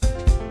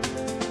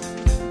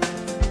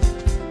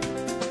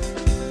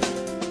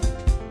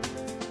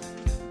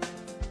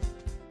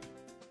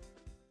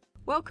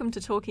Welcome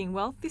to Talking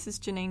Wealth. This is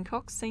Janine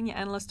Cox, Senior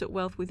Analyst at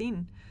Wealth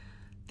Within.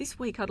 This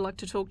week I'd like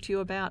to talk to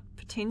you about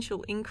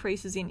potential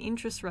increases in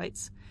interest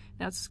rates.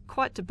 Now, it's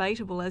quite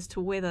debatable as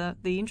to whether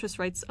the interest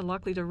rates are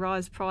likely to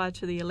rise prior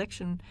to the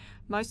election.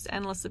 Most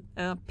analysts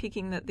are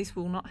picking that this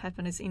will not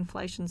happen as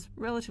inflation's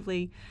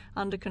relatively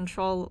under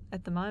control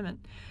at the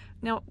moment.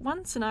 Now,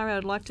 one scenario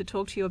I'd like to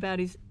talk to you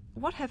about is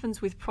what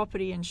happens with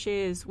property and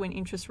shares when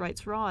interest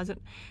rates rise.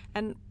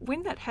 And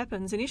when that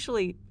happens,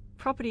 initially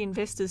property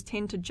investors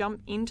tend to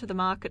jump into the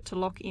market to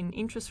lock in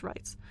interest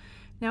rates.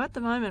 Now, at the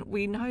moment,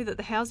 we know that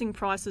the housing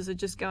prices are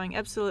just going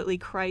absolutely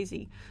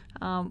crazy.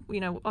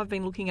 I've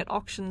been looking at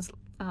auctions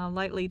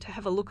lately to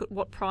have a look at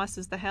what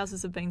prices the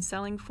houses have been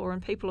selling for,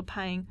 and people are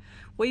paying,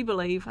 we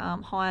believe,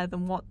 higher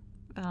than what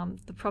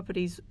the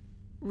properties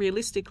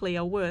realistically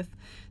are worth.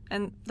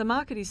 And the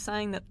market is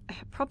saying that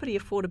property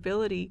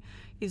affordability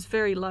is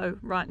very low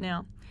right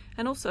now.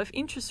 And also, if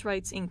interest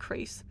rates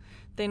increase,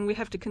 then we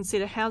have to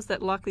consider how's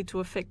that likely to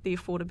affect the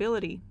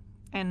affordability.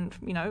 And,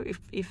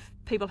 if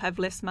people have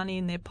less money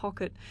in their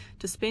pocket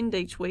to spend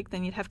each week,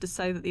 then you'd have to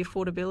say that the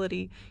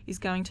affordability is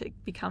going to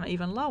become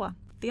even lower.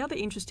 The other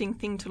interesting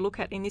thing to look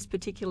at in this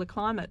particular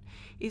climate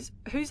is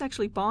who's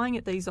actually buying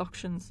at these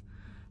auctions.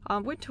 I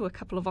went to a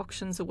couple of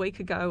auctions a week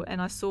ago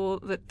and I saw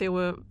that there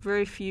were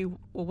very few,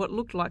 or what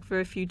looked like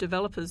very few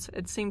developers.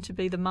 It seemed to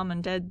be the mum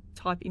and dad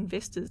type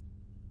investors.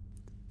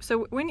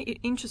 So when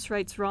interest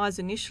rates rise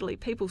initially,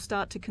 people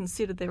start to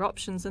consider their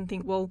options and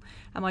think, well,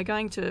 am I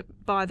going to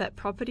buy that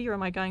property or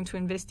am I going to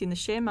invest in the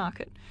share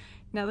market?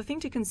 Now, the thing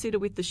to consider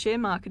with the share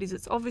market is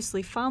it's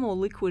obviously far more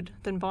liquid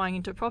than buying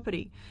into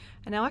property.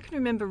 And now I can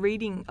remember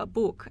reading a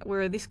book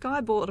where this guy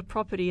bought a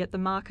property at the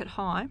market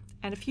high,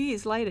 and a few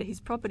years later his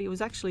property was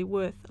actually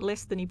worth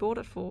less than he bought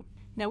it for.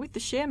 Now, with the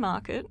share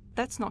market,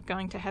 that's not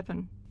going to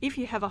happen. If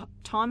you have a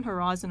time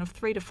horizon of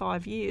 3 to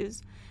 5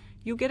 years,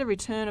 you'll get a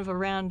return of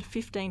around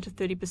 15 to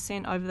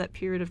 30% over that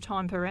period of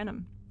time per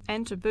annum.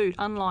 And to boot,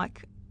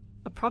 unlike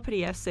a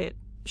property asset,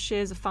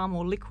 shares are far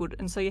more liquid,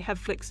 and so you have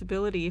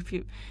flexibility. If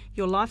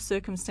your life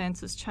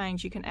circumstances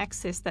change, you can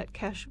access that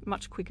cash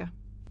much quicker.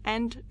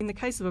 And in the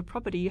case of a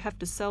property, you have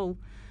to sell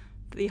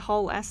the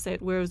whole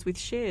asset, whereas with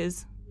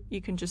shares,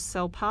 you can just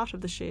sell part of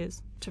the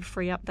shares to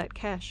free up that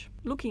cash.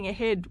 Looking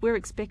ahead, we're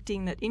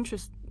expecting that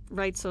interest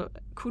rates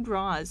could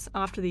rise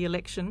after the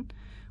election,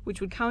 which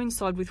would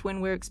coincide with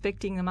when we're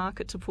expecting the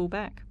market to pull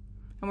back.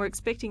 And we're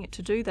expecting it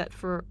to do that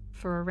for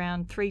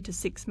around 3 to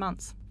 6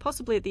 months,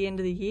 possibly at the end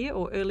of the year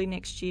or early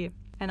next year.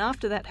 And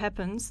after that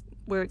happens,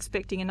 we're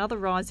expecting another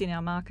rise in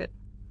our market,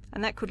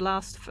 and that could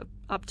last for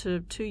up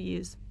to 2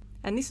 years.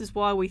 And this is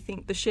why we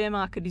think the share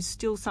market is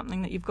still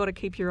something that you've got to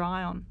keep your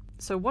eye on.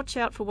 So watch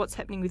out for what's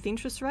happening with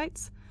interest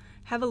rates,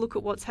 have a look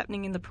at what's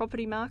happening in the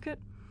property market,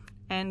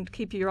 and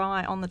keep your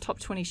eye on the top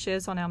 20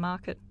 shares on our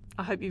market.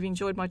 I hope you've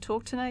enjoyed my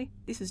talk today.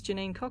 This is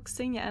Janine Cox,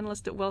 Senior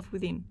Analyst at Wealth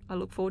Within. I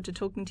look forward to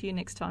talking to you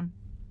next time.